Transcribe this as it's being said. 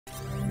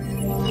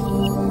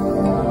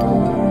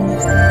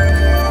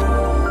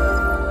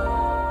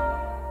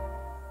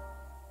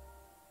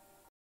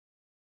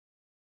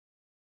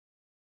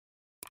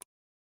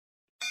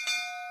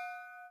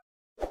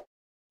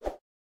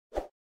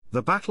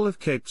The Battle of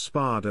Cape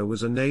Spada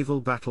was a naval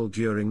battle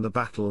during the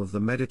Battle of the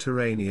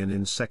Mediterranean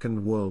in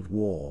Second World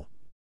War.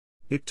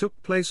 It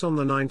took place on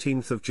the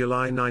 19th of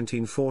July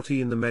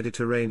 1940 in the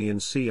Mediterranean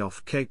Sea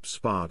off Cape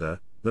Spada,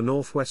 the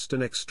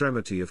northwestern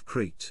extremity of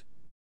Crete.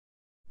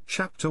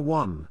 Chapter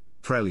 1,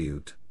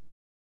 Prelude.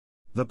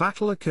 The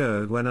battle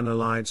occurred when an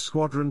Allied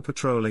squadron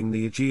patrolling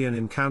the Aegean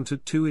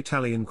encountered two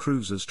Italian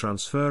cruisers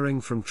transferring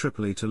from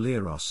Tripoli to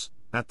Leros,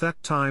 at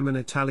that time an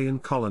Italian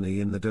colony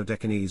in the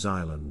Dodecanese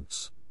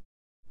Islands.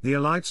 The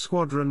Allied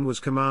squadron was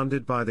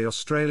commanded by the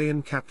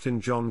Australian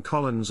Captain John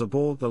Collins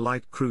aboard the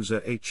light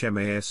cruiser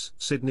HMAS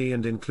Sydney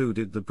and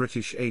included the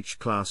British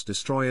H-class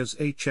destroyers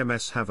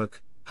HMS Havoc,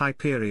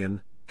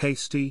 Hyperion,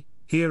 Hasty,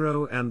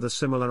 Hero and the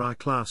similar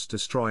I-class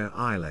destroyer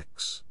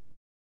Ilex.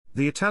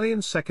 The Italian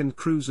 2nd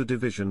Cruiser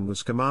Division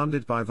was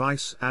commanded by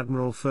Vice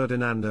Admiral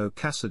Ferdinando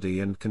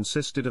Cassady and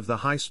consisted of the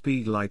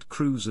high-speed light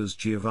cruisers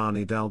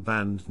Giovanni dal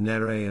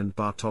Bandinere and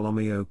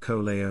Bartolomeo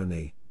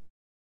Colleoni.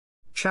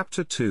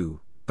 Chapter 2,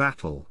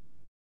 Battle.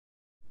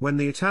 When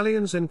the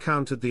Italians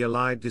encountered the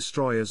Allied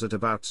destroyers at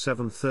about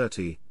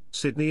 7:30,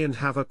 Sydney and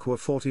Havoc were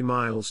 40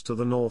 miles to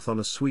the north on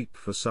a sweep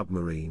for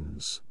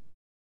submarines.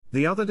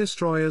 The other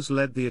destroyers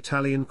led the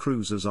Italian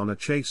cruisers on a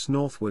chase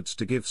northwards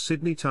to give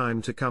Sydney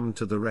time to come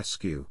to the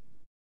rescue.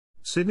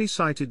 Sydney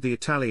sighted the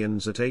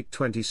Italians at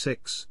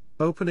 8:26,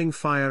 opening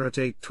fire at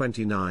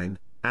 8:29,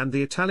 and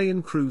the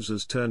Italian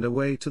cruisers turned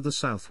away to the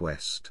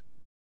southwest.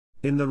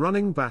 In the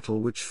running battle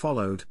which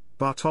followed,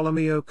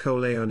 Bartolomeo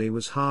Colleoni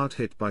was hard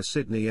hit by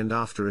Sydney and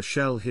after a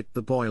shell hit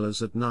the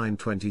boilers at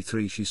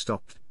 9:23 she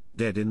stopped,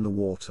 dead in the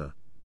water.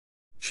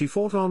 She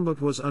fought on but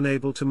was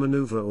unable to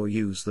maneuver or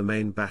use the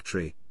main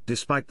battery.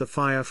 Despite the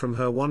fire from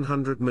her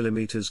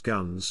 100mm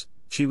guns,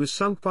 she was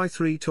sunk by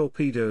 3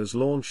 torpedoes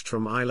launched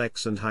from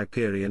Ilex and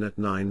Hyperion at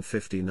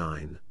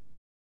 9:59.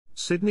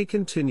 Sydney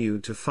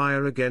continued to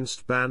fire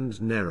against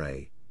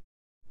Bandinere.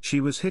 She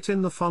was hit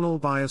in the funnel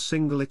by a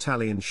single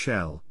Italian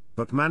shell,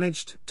 but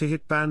managed to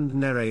hit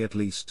Bandinere at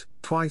least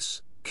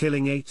twice,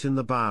 killing 8 in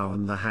the bow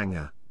and the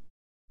hangar.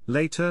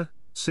 Later,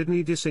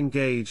 Sydney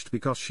disengaged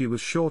because she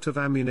was short of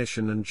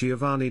ammunition and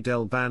Giovanni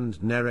del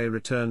Bandinere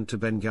returned to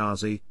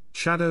Benghazi,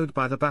 shadowed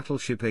by the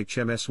battleship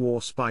HMS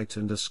Warspite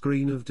and a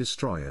screen of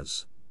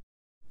destroyers.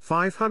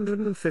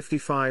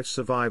 555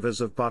 survivors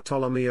of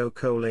Bartolomeo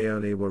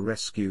Colleoni were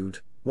rescued,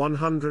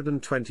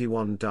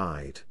 121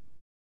 died.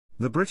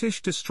 The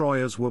British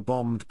destroyers were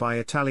bombed by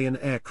Italian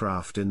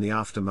aircraft in the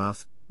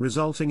aftermath,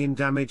 resulting in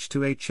damage to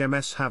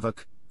HMS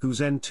Havoc,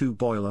 whose N2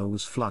 boiler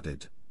was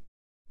flooded.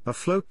 A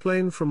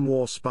floatplane from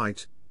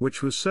Warspite,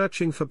 which was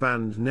searching for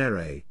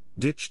Bandinere,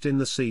 ditched in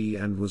the sea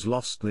and was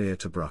lost near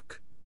Tobruk.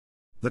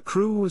 The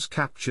crew was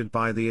captured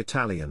by the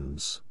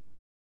Italians.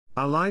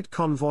 Allied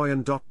convoy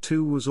and Dot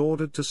 2 was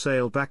ordered to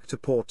sail back to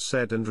Port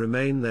Said and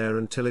remain there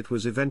until it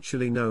was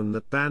eventually known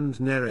that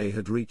Bandinere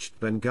had reached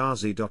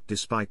Benghazi.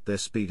 Despite their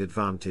speed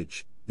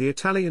advantage, the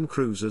Italian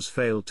cruisers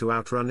failed to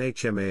outrun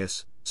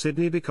HMAS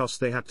Sydney because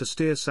they had to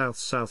steer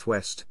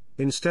south-southwest,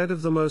 instead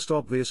of the most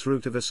obvious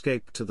route of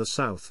escape to the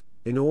south,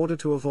 in order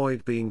to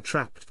avoid being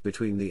trapped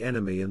between the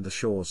enemy and the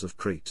shores of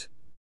Crete.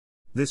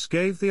 This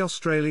gave the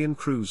Australian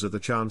cruiser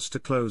the chance to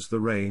close the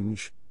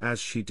range,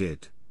 as she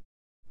did.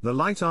 The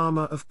light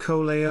armour of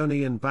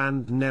Colleoni and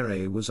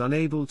Bandinere was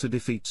unable to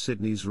defeat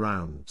Sydney's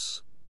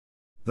rounds.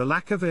 The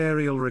lack of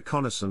aerial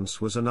reconnaissance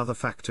was another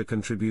factor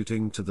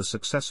contributing to the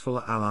successful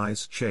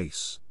Allies'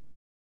 chase.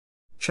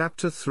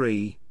 Chapter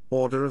 3,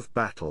 Order of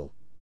Battle.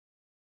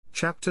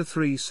 Chapter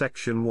 3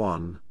 Section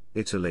 1,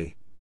 Italy.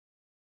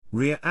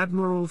 Rear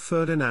Admiral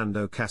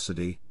Ferdinando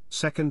Cassady,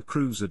 2nd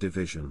Cruiser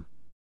Division.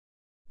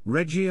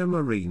 Regia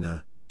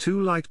Marina,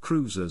 2 light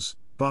cruisers,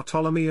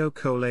 Bartolomeo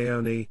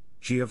Colleoni,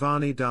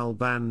 Giovanni dal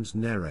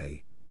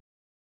Bandinere.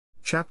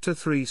 Chapter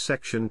 3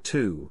 Section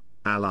 2,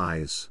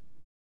 Allies.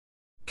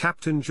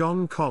 Captain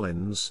John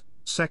Collins,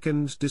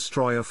 2nd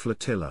Destroyer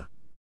Flotilla.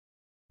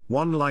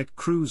 1 light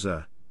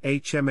cruiser,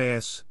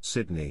 HMAS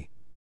Sydney.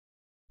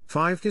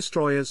 5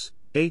 destroyers,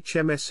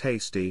 HMS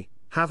Hasty,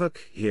 Havoc,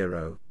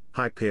 Hero,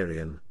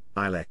 Hyperion,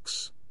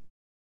 Ilex.